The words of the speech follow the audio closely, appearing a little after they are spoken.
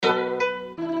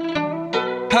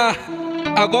Ha,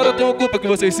 agora eu tenho culpa que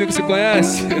vocês cinco se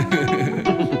conhecem.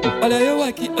 Olha eu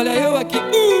aqui, olha eu aqui.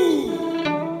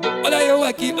 Olha eu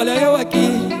aqui, olha eu aqui.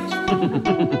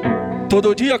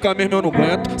 Todo dia com a mesma eu não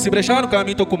aguento. Se brechar no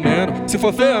caminho tô comendo. Se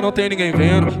for feia não tem ninguém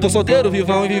vendo. Tô solteiro,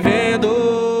 vivão e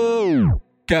vivendo.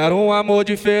 Quero um amor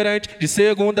diferente, de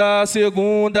segunda a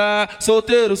segunda.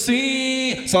 Solteiro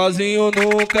sim, sozinho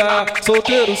nunca.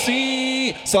 Solteiro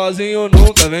sim, sozinho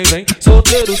nunca. Vem, vem.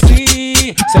 Solteiro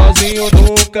sim, sozinho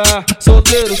nunca.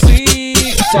 Solteiro sim,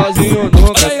 sozinho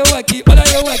nunca. Olha eu aqui, olha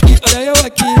eu aqui, olha eu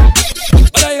aqui.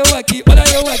 Olha eu aqui, olha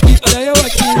eu aqui, olha eu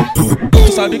aqui.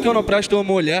 Tu sabe que eu não presto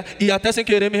mulher, e até sem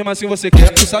querer mesmo assim você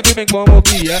quer. Tu sabe bem como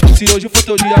que é. Se hoje for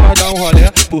teu dia nós dá um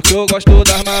rolé, porque eu gosto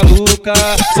das malucas.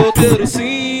 Solteiro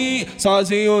sim,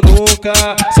 sozinho nunca.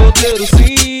 Solteiro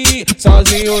sim,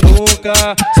 sozinho nunca.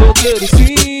 Solteiro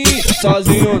sim,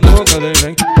 sozinho nunca. Vem,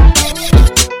 vem.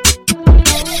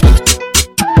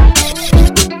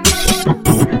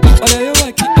 Olha eu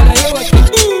aqui, olha eu aqui.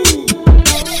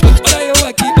 Olha eu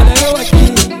aqui, olha eu aqui.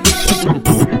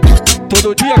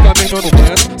 Todo dia com a mesma eu não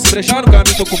aguento. Se brechar no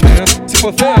caminho tô comendo. Se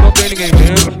for feia não tem ninguém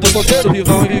vendo. Tô solteiro,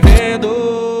 vivão e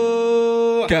vivendo.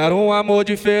 Quero um amor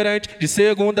diferente, de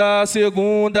segunda a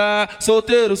segunda.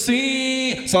 Solteiro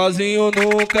sim, sozinho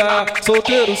nunca.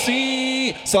 Solteiro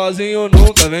sim, sozinho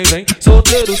nunca. Vem, vem.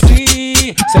 Solteiro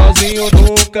sim, sozinho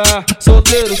nunca.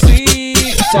 Solteiro sim,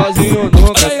 sozinho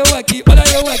nunca. Olha eu aqui, olha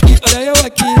eu aqui, olha eu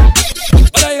aqui.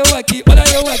 Olha eu aqui, olha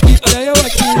eu aqui, olha eu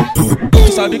aqui.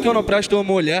 Tu sabe que eu não presto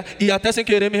mulher, e até sem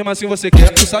querer mesmo assim você quer.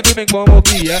 Tu sabe bem como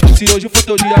que é. Se hoje for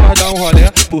teu dia nós dá um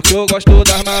rolé, porque eu gosto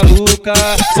das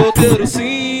malucas. Solteiro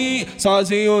sim,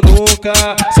 sozinho nunca.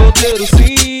 Solteiro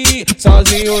sim,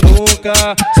 sozinho nunca.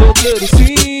 Solteiro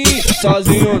sim,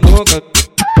 sozinho nunca.